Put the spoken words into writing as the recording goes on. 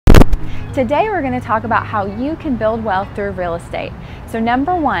Today we're going to talk about how you can build wealth through real estate. So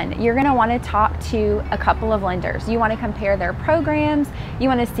number one, you're going to want to talk to a couple of lenders. You want to compare their programs. You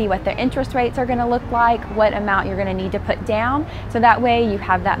want to see what their interest rates are going to look like, what amount you're going to need to put down. So that way you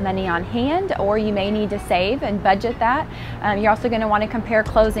have that money on hand, or you may need to save and budget that. You're also going to want to compare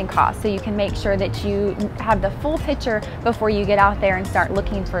closing costs so you can make sure that you have the full picture before you get out there and start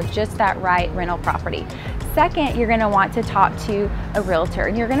looking for just that right rental property. Second, you're going to want to talk to a realtor,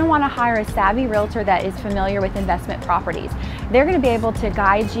 and you're going to want to hire a savvy realtor that is familiar with investment properties. They're going to be able to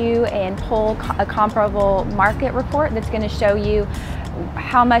guide you and pull a comparable market report that's going to show you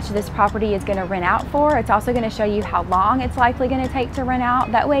how much this property is going to rent out for. It's also going to show you how long it's likely going to take to rent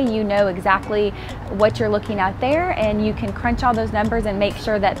out. That way you know exactly what you're looking at there, and you can crunch all those numbers and make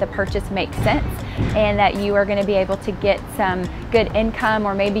sure that the purchase makes sense and that you are going to be able to get some good income,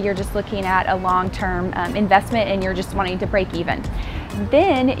 or maybe you're just looking at a long-term investment and you're just wanting to break even.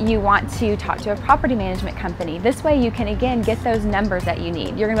 Then you want to talk to a property management company. This way you can again get those numbers that you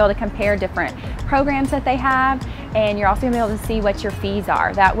need. You're going to be able to compare different programs that they have, and you're also going to be able to see what your fees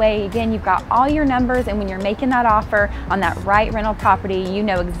are. That way again you've got all your numbers, and when you're making that offer on that right rental property, you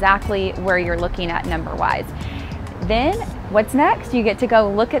know exactly where you're looking at number-wise. Then what's next? You get to go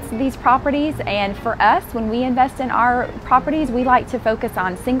look at these properties, and for us, when we invest in our properties, we like to focus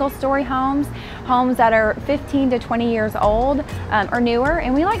on single-story homes, homes that are 15 to 20 years old or newer,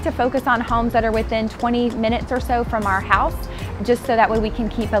 and we like to focus on homes that are within 20 minutes or so from our house, just so that way we can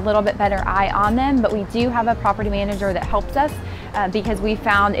keep a little bit better eye on them. But we do have a property manager that helps us because we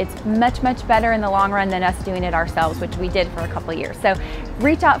found it's much better in the long run than us doing it ourselves, which we did for a couple of years. So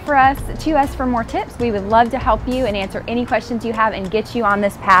reach out to us for more tips. We would love to help you and answer any questions you have and get you on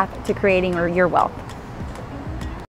this path to creating your wealth.